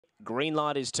Green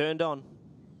light is turned on.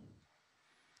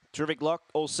 Terrific lock,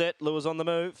 all set. Lures on the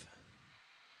move.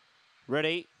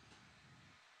 Ready.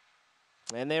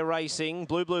 And they're racing.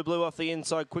 Blue, blue, blue off the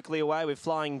inside, quickly away with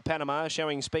Flying Panama,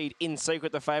 showing speed in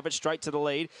secret, the favourite, straight to the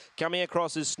lead. Coming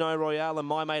across is Snow Royale, and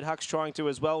My Mate Huck's trying to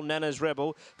as well. Nana's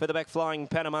Rebel, for the back, Flying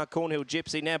Panama, Cornhill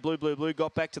Gypsy. Now blue, blue, blue,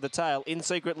 got back to the tail. In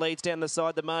secret leads down the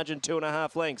side, the margin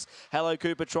 2.5 lengths. Hello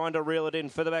Cooper trying to reel it in.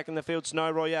 Further back in the field,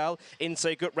 Snow Royale. In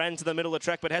secret, ran to the middle of the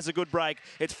track, but has a good break.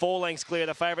 It's 4 lengths clear.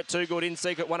 The favourite, Too Good. In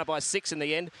secret, won it by 6 in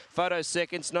the end. Photo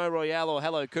second, Snow Royale or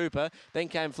Hello Cooper. Then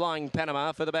came Flying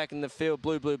Panama. Further back in the field,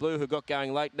 Blue, Blue, Blue, who got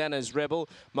going late. Nana's Rebel.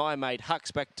 My Mate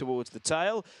Huck's back towards the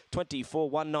tail.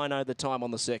 24.190 the time on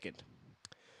the second.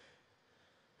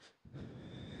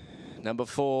 Number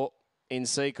 4, In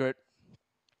Secret.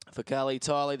 For Carly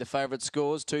Tiley, the favourite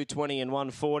scores 220 and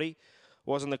 140.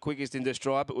 Wasn't the quickest into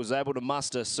stride, but was able to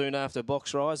muster soon after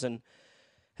box rise and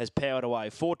has powered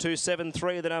away.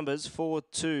 4-2-7-3 are the numbers.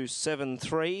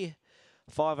 4-2-7-3.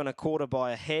 5 1/4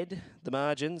 by a head. The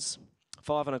margins.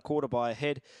 5 1/4 by a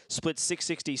head. Split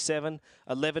 6.67,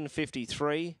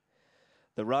 11.53.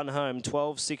 The run home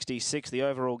 12.66. The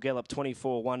overall gallop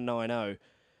 24.190.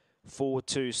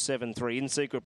 4-2-7-3. In secret.